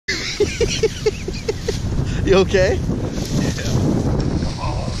You okay?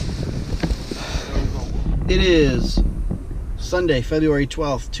 It is Sunday, February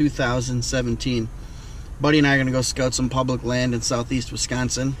 12th, 2017. Buddy and I are going to go scout some public land in southeast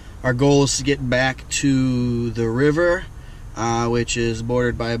Wisconsin. Our goal is to get back to the river, which is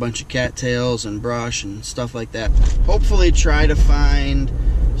bordered by a bunch of cattails and brush and stuff like that. Hopefully try to find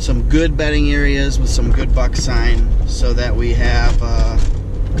some good bedding areas with some good buck sign so that we have a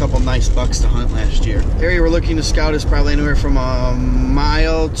couple nice bucks to hunt last year. The area we're looking to scout is probably anywhere from a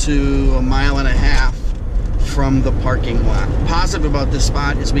mile to a mile and a half from the parking lot. Positive about this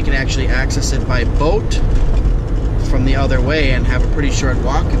spot is we can actually access it by boat from the other way and have a pretty short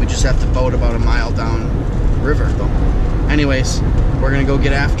walk. We just have to boat about a mile down river though. Anyways, we're gonna go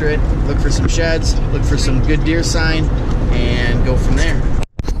get after it, look for some sheds, look for some good deer sign, and go from there.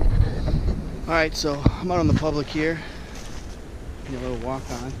 Alright, so I'm out on the public here. A little walk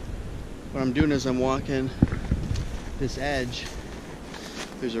on. What I'm doing is I'm walking this edge.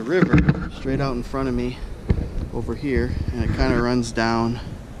 There's a river straight out in front of me over here, and it kind of runs down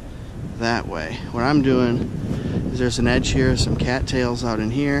that way. What I'm doing is there's an edge here, some cattails out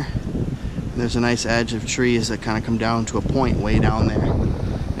in here, and there's a nice edge of trees that kind of come down to a point way down there,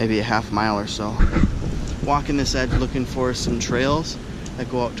 maybe a half mile or so. Walking this edge looking for some trails that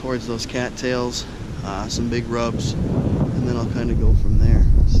go out towards those cattails, some big rubs, and then I'll kind of go from there.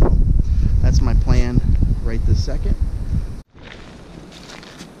 So that's my plan right this second.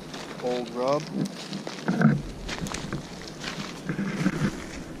 Old rub.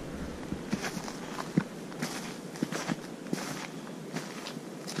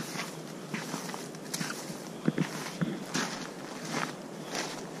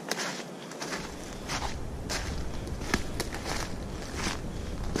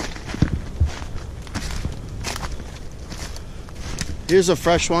 Here's a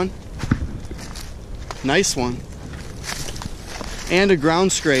fresh one. Nice one. And a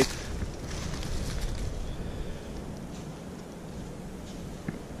ground scrape.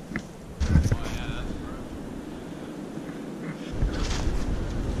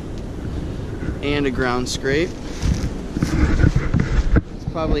 And a ground scrape. It's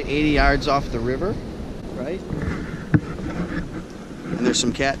probably 80 yards off the river, right? And there's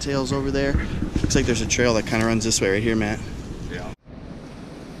some cattails over there. Looks like there's a trail that kind of runs this way right here, Matt.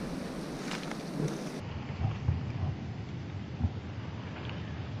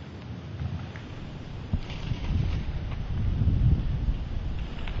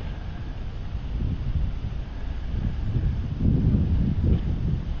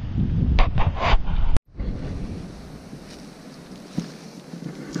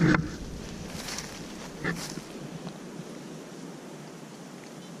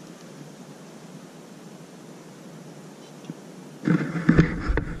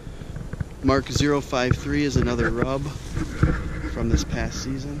 Mark 053 is another rub from this past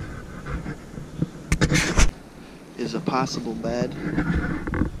season. Is a possible bed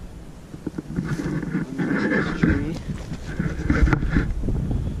under this tree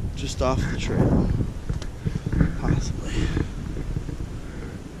just off the trail, possibly.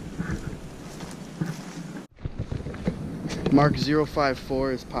 Mark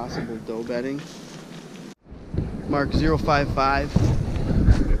 054 is possible doe bedding. Mark 055.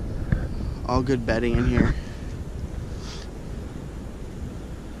 All good bedding in here.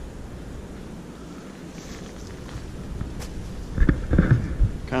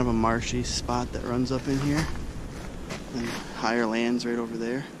 Kind of a marshy spot that runs up in here. And higher lands right over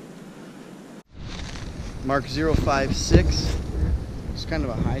there. Mark 056. It's kind of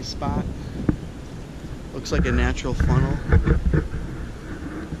a high spot. Looks like a natural funnel.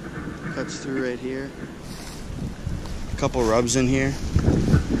 Cuts through right here. A couple rubs in here.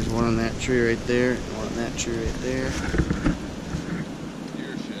 There's one on that tree right there, and one on that tree right there.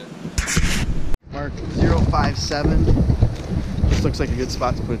 Mark 057. This looks like a good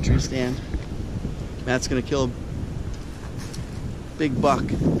spot to put a tree stand. Matt's gonna kill a big buck.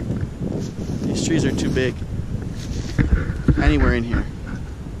 These trees are too big. Anywhere in here.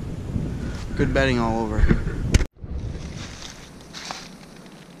 Good bedding all over.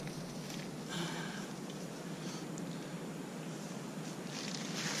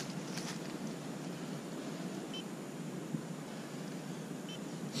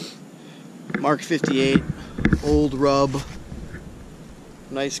 Mark 58, old rub,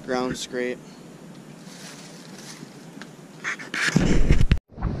 nice ground scrape.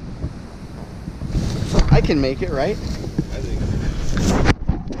 I can make it, right? I think.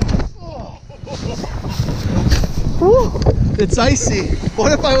 Woo, it's icy.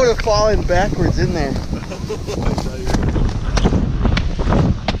 What if I would have fallen backwards in there?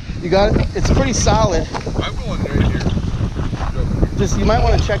 You got it? It's pretty solid. I'm going right here. Just, you might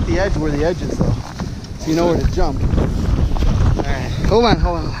want to check the edge where the edge is though, so you know where to jump. All right, hold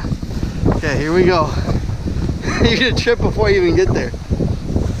on. Okay, here we go. You're gonna trip before you even get there.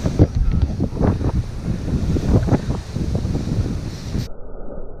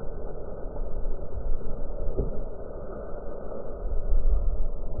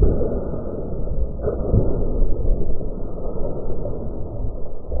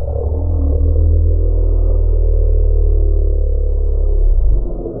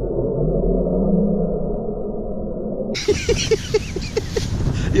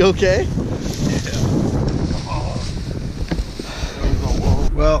 You okay? Yeah.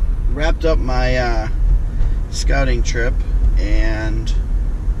 Well, wrapped up my scouting trip, and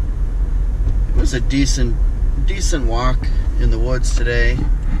it was a decent walk in the woods today.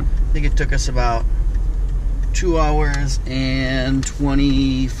 I think it took us about 2 hours and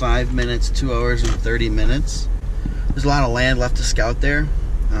 25 minutes, 2 hours and 30 minutes. There's a lot of land left to scout there.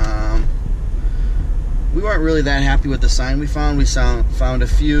 We weren't really that happy with the sign we found. We found a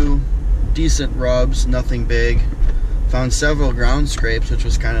few decent rubs, nothing big. Found several ground scrapes, which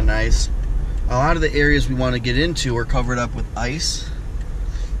was kind of nice. A lot of the areas we want to get into were covered up with ice.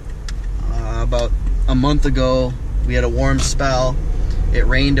 About a month ago, we had a warm spell. It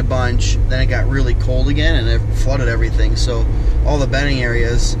rained a bunch, then it got really cold again, and it flooded everything. So all the bedding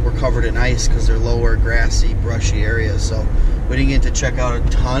areas were covered in ice because they're lower, grassy, brushy areas. So we didn't get to check out a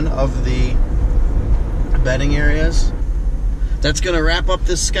ton of the bedding areas. That's going to wrap up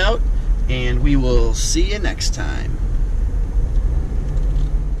this scout, and we will see you next time.